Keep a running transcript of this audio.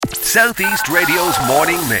Southeast Radio's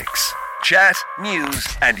morning mix. Chat, news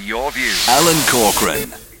and your views. Alan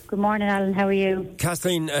Corcoran. Good morning, Alan. How are you?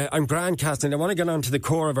 Kathleen, I'm grand, Kathleen. I want to get on to the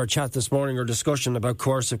core of our chat this morning, our discussion about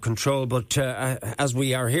coercive control. But as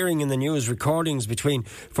we are hearing in the news, recordings between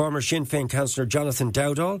former Sinn Féin councillor Jonathan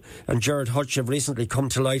Dowdall and Gerard Hutch have recently come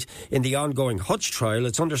to light in the ongoing Hutch trial.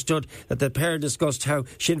 It's understood that the pair discussed how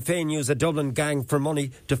Sinn Féin used a Dublin gang for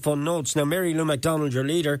money to fund notes. Now, Mary Lou McDonald, your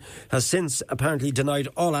leader, has since apparently denied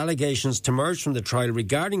all allegations to emerge from the trial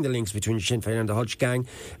regarding the links between Sinn Féin and the Hutch gang.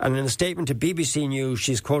 And in a statement to BBC News,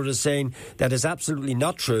 she's quoted as saying that is absolutely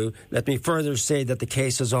not true. Let me further say that the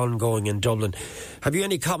case is ongoing in Dublin. Have you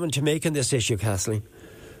any comment to make on this issue, Kathleen?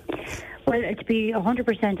 Well, to be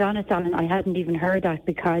 100% honest, Alan, I hadn't even heard that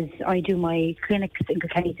because I do my clinics in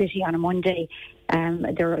Kilkenny City on a Monday.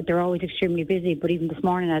 They're always extremely busy, but even this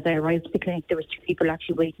morning as I arrived at the clinic, there was 2 people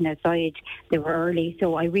actually waiting outside. They were early,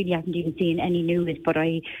 so I really haven't even seen any news, but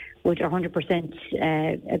I would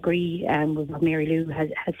 100% agree with what Mary Lou has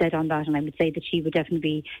said on that, and I would say that she would definitely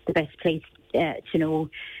be the best place to know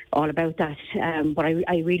all about that. But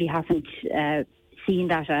I really haven't seen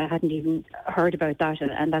that. I hadn't even heard about that,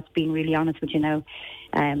 and that's being really honest with you now.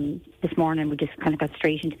 This morning we just kind of got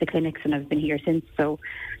straight into the clinics, and I've been here since, so...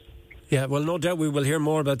 Yeah, well, no doubt we will hear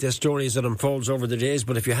more about this story as it unfolds over the days,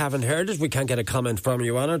 but if you haven't heard it, we can't get a comment from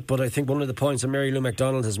you on it. But I think one of the points that Mary Lou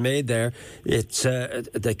McDonald has made there, it's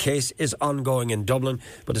the case is ongoing in Dublin,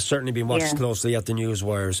 but it's certainly been watched closely at the news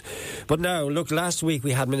wires. But now, look, last week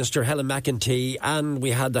we had Minister Helen McEntee and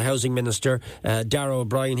we had the Housing Minister, Darragh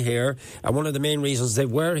O'Brien here, and one of the main reasons they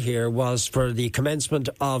were here was for the commencement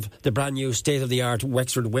of the brand new state-of-the-art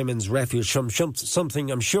Wexford Women's Refuge,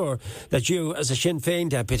 something I'm sure that you, as a Sinn Féin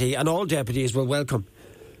deputy, and all deputies will welcome.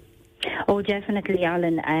 Oh, definitely,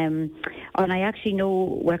 Alan. And I actually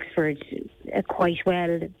know Wexford quite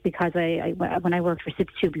well because when I worked for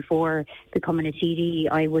Sips2 before becoming a TD,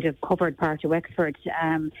 I would have covered part of Wexford.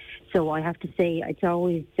 So I have to say it's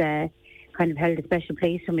always kind of held a special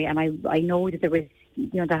place for me. And I know that there was,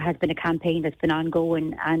 there has been a campaign that's been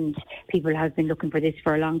ongoing and people have been looking for this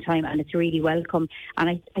for a long time, and it's really welcome. And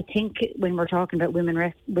I think when we're talking about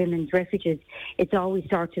women's refuges, it's always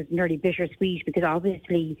sort of nearly bittersweet because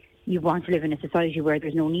obviously you want to live in a society where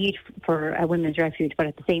there's no need for a women's refuge, but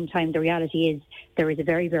at the same time the reality is there is a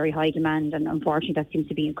very, very high demand, and unfortunately that seems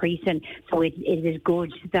to be increasing. So it is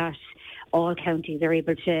good that all counties are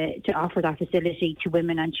able to offer that facility to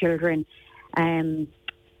women and children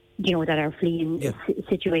that are fleeing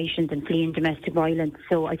situations and fleeing domestic violence.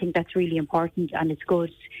 So I think that's really important, and it's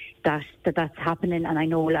good that that's happening. And I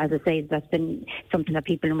know, as I say, that's been something that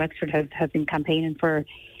people in Wexford have been campaigning for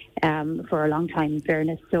a long time, in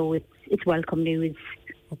fairness. So it's welcome news.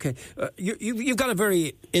 Okay. You've got a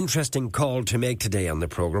very interesting call to make today on the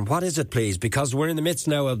programme. What is it, please? Because we're in the midst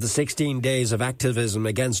now of the 16 days of activism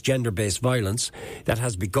against gender-based violence that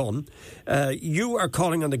has begun. You are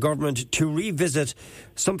calling on the government to revisit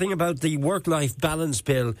something about the Work-Life Balance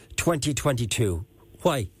Bill 2022.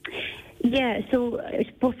 Why? Yeah, so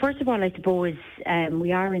first of all, I suppose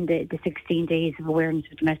we are in the 16 days of awareness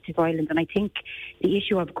of domestic violence, and I think the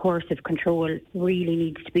issue of coercive control really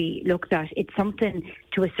needs to be looked at. It's something,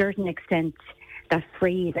 to a certain extent, that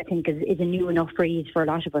phrase, I think, is a new enough phrase for a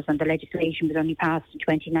lot of us, and the legislation was only passed in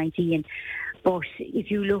 2019. But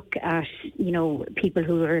if you look at, people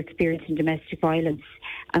who are experiencing domestic violence,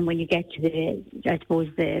 and when you get to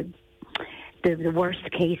the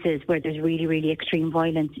worst cases where there's really, really extreme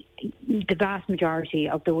violence, the vast majority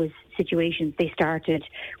of those situations, they started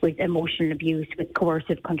with emotional abuse, with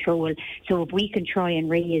coercive control. So if we can try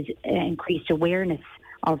and raise increased awareness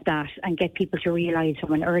of that and get people to realise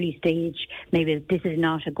from an early stage, maybe this is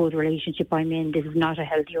not a good relationship I'm in, this is not a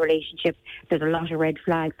healthy relationship, there's a lot of red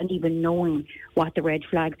flags, and even knowing what the red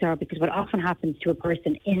flags are, because what often happens to a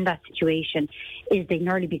person in that situation is they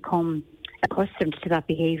nearly become accustomed to that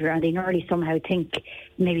behaviour, and they nearly somehow think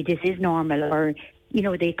maybe this is normal, or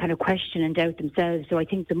they kind of question and doubt themselves. So I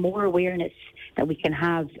think the more awareness that we can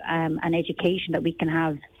have and education that we can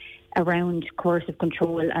have around coercive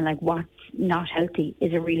control and like what's not healthy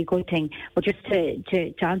is a really good thing. But just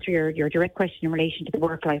to answer your direct question in relation to the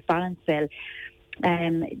work-life balance bill,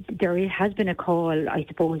 there has been a call, I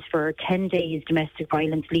suppose, for 10 days domestic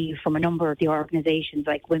violence leave from a number of the organisations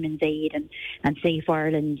like Women's Aid and Safe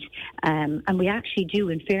Ireland. And we actually do,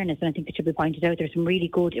 in fairness, and I think it should be pointed out, there's some really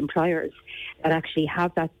good employers that actually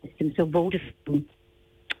have that system. So Vodafone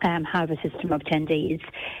have a system of 10 days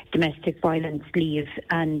domestic violence leave,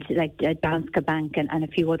 and like Danske Bank and a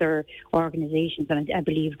few other organisations, and I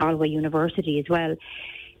believe Galway University as well.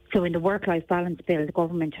 So in the work-life balance bill, the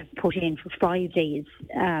government have put in for 5 days,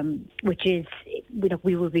 which is,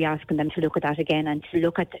 we will be asking them to look at that again and to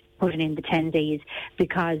look at putting in the 10 days,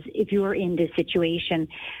 because if you're in this situation,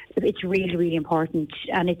 it's really, really important.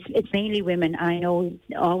 And it's mainly women. I know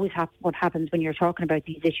always what happens when you're talking about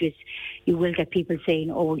these issues, you will get people saying,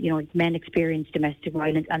 men experience domestic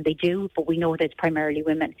violence, and they do, but we know that it's primarily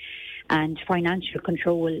women. And financial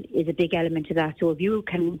control is a big element of that. So if you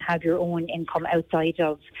can have your own income outside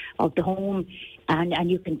of the home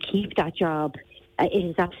and you can keep that job, it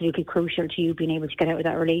is absolutely crucial to you being able to get out of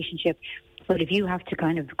that relationship. But if you have to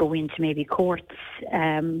kind of go into maybe courts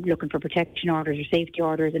looking for protection orders or safety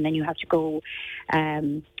orders, and then you have to go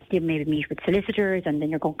maybe meet with solicitors, and then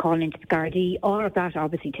you're going to call into the Gardaí, all of that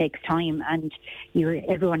obviously takes time, and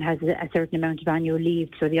everyone has a certain amount of annual leave.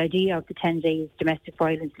 So the idea of the 10 days domestic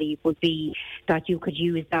violence leave would be that you could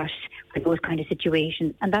use that for those kind of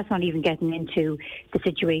situations. And that's not even getting into the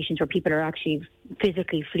situations where people are actually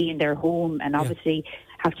physically fleeing their home and obviously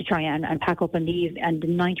have to try and pack up and leave. And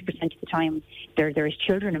 90% of the time there is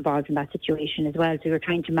children involved in that situation as well. So you're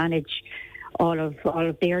trying to manage all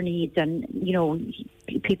of their needs, and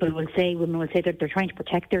women will say that they're trying to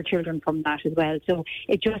protect their children from that as well. So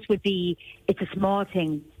it just would be, it's a small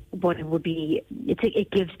thing, but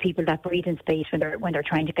it gives people that breathing space when they're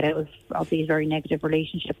trying to get out of these very negative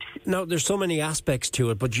relationships. Now, there's so many aspects to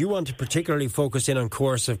it, but you want to particularly focus in on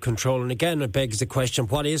coercive control. And again, it begs the question: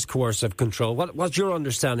 what is coercive control? What's your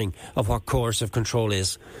understanding of what coercive control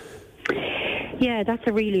is? Yeah, that's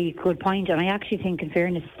a really good point, and I actually think, in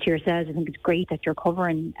fairness to yourselves, I think it's great that you're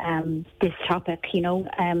covering this topic,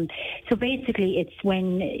 So basically it's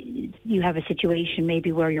when you have a situation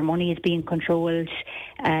maybe where your money is being controlled,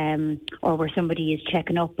 or where somebody is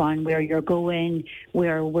checking up on where you're going,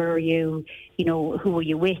 where were you, who are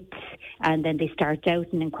you with, and then they start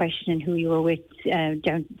doubting and questioning who you were with,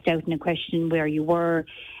 doubting and questioning where you were,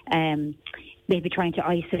 maybe trying to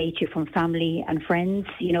isolate you from family and friends,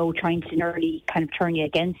 trying to nearly kind of turn you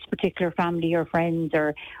against particular family or friends,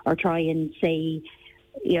 or try and say,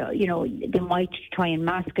 they might try and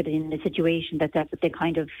mask it in the situation that they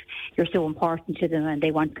kind of, you're so important to them and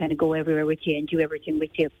they want to kind of go everywhere with you and do everything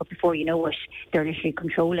with you. But before you know it, they're literally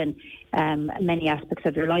controlling many aspects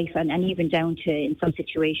of your life, and even down to, in some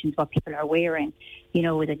situations, what people are wearing.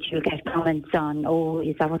 That you'll get comments on,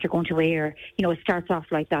 is that what you're going to wear? It starts off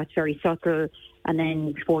like that, very subtle, and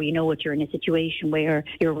then before you know it, you're in a situation where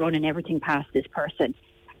you're running everything past this person.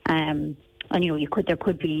 And there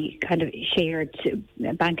could be kind of shared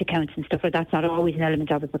bank accounts and stuff like that. That's not always an element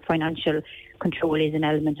of it, but financial control is an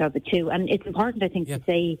element of it too. And it's important, I think, to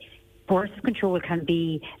say coercive control can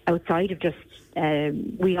be outside of just,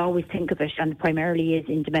 we always think of it, and primarily is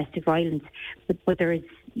in domestic violence, but there is,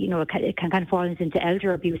 it can kind of fall into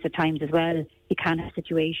elder abuse at times as well. You can have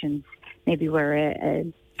situations maybe where a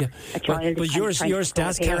child. But your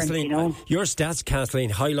stats, Kathleen,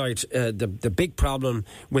 highlight the big problem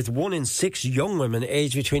with 1 in 6 young women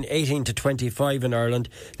aged between 18 to 25 in Ireland.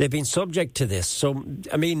 They've been subject to this. So,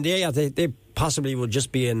 I mean, they possibly would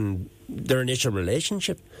just be in their initial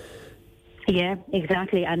relationship. Yeah,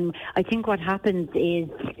 exactly. And I think what happens is,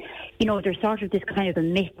 there's sort of this kind of a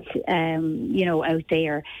myth, out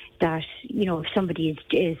there that, if somebody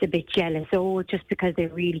is a bit jealous, just because they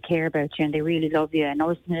really care about you and they really love you, and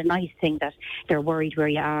isn't it a nice thing that they're worried where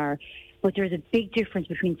you are. But there's a big difference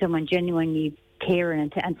between someone genuinely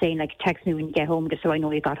caring and saying, like, text me when you get home just so I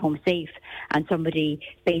know you got home safe, and somebody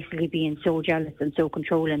basically being so jealous and so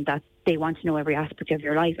controlling that they want to know every aspect of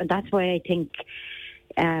your life. And that's why I think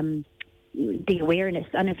the awareness,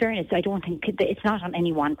 and in fairness, I don't think it's not on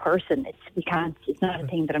any one person. It's not a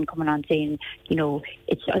thing that I'm coming on saying,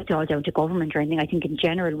 it's all down to government or anything. I think in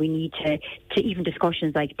general we need to even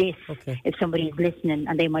discussions like this. Okay. If somebody is listening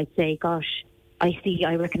and they might say, gosh, I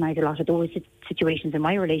recognise a lot of those situations in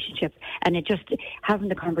my relationship, and it just having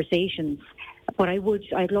the conversations. But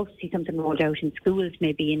I'd love to see something rolled out in schools,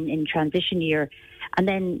 maybe in transition year. And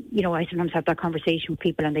then, I sometimes have that conversation with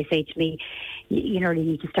people and they say to me, you really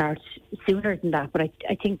need to start sooner than that. But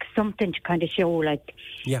I think something to kind of show, like,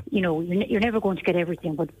 you're never going to get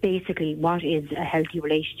everything, but basically what is a healthy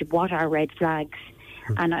relationship? What are red flags?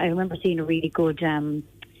 And I remember seeing a really good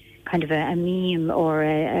kind of a meme or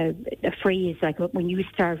a phrase, like, when you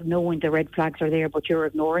start knowing the red flags are there but you're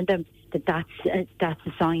ignoring them, that's a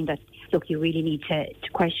sign that, look, you really need to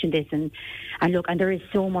question this. And look, and there is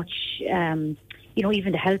so much,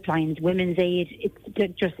 even the helplines, Women's Aid,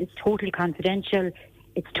 it's totally confidential,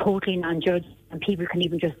 it's totally non-judgmental, and people can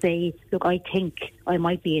even just say, look, I think I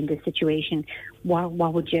might be in this situation. What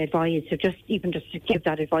would you advise? So just to give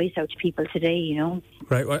that advice out to people today, you know.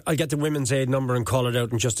 Right, well, I'll get the Women's Aid number and call it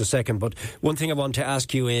out in just a second. But one thing I want to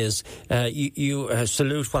ask you is, you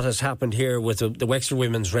salute what has happened here with the Wexford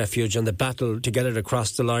Women's Refuge and the battle to get it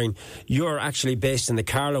across the line. You're actually based in the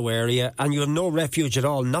Carlow area and you have no refuge at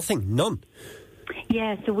all, none.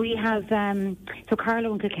 Yeah, so we have, so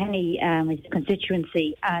Carlow and Kilkenny is a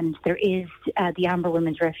constituency, and there is the Amber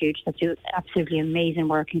Women's Refuge that do absolutely amazing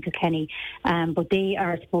work in Kilkenny, but they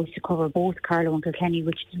are supposed to cover both Carlow and Kilkenny,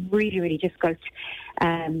 which is really, really difficult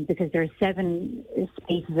because there are 7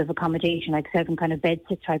 spaces of accommodation, like 7 kind of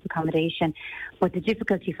bed-sit type accommodation. But the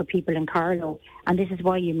difficulty for people in Carlow, and this is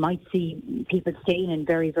why you might see people staying in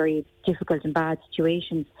very, very difficult and bad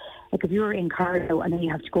situations. Like if you're in Carlow and then you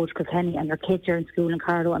have to go to Kilkenny and your kids are in school in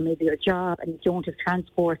Carlow and maybe your job and you don't have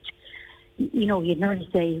transport, you know, you'd nearly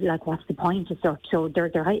say, like, what's the point of such? So there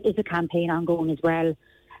is a campaign ongoing as well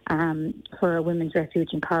for a women's refuge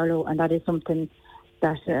in Carlow, and that is something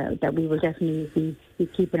that we will definitely be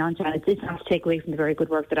keeping on to. And it's not to take away from the very good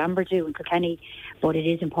work that Amber do in Kilkenny, but it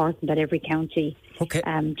is important that every county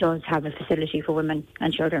does have a facility for women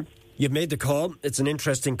and children. You've made the call. It's an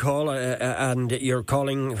interesting call, and you're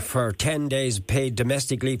calling for 10 days paid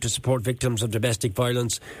domestic leave to support victims of domestic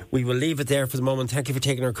violence. We will leave it there for the moment. Thank you for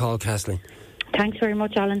taking our call, Kathleen. Thanks very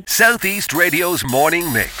much, Alan. South East Radio's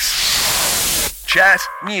Morning Mix. Chat,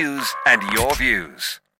 news and your views.